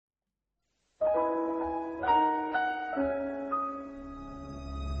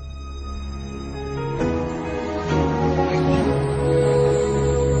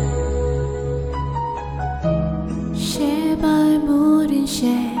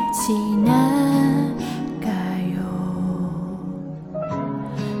지나가요.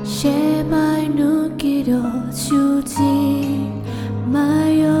 제발 눈길어 주지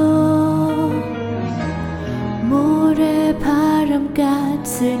마요. 모래바람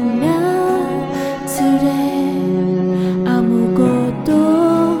같은 날들에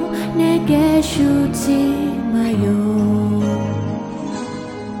아무것도 내게 주지 마요.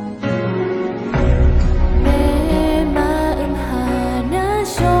 내 마음 하나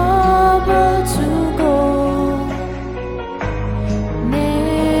접어두고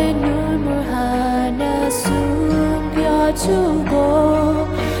내 눈물 하나 숨겨주고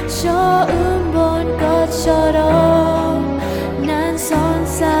처음 본 것처럼 난 선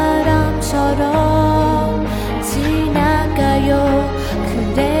사람처럼 지나가요.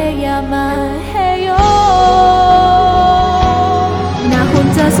 그래야만 해요. 나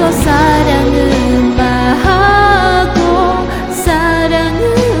혼자서 사랑은 말하고 사랑은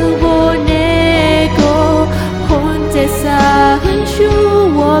보내고 혼자 쌓은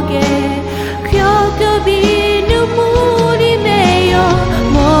추억에 겹겹이 눈물이 메여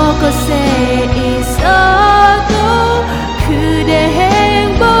무엇에 있어도 그대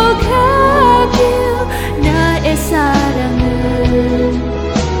행복하길. 나의 사랑은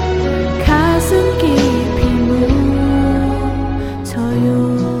가슴 깊이 묻어요.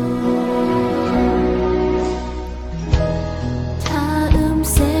 다음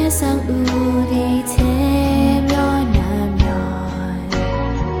세상 우리 대면하면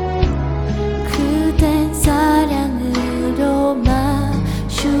그댄 사랑으로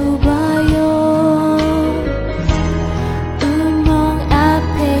마주봐요. 운명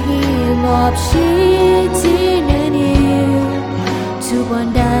앞에 힘없이 지는 일 두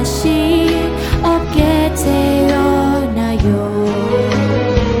번 다시 없게 태어나요.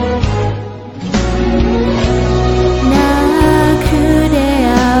 나 그대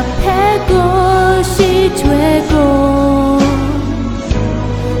앞에 꽃이 되고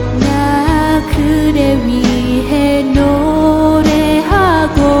나 그대 위해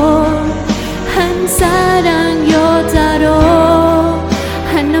노래하고 한 사랑 여자로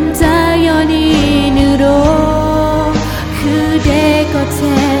한 남자 연인으로 그대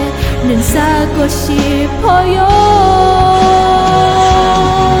곁에는 살고 싶어요.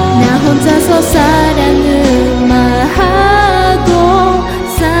 나 혼자서 사랑은 말하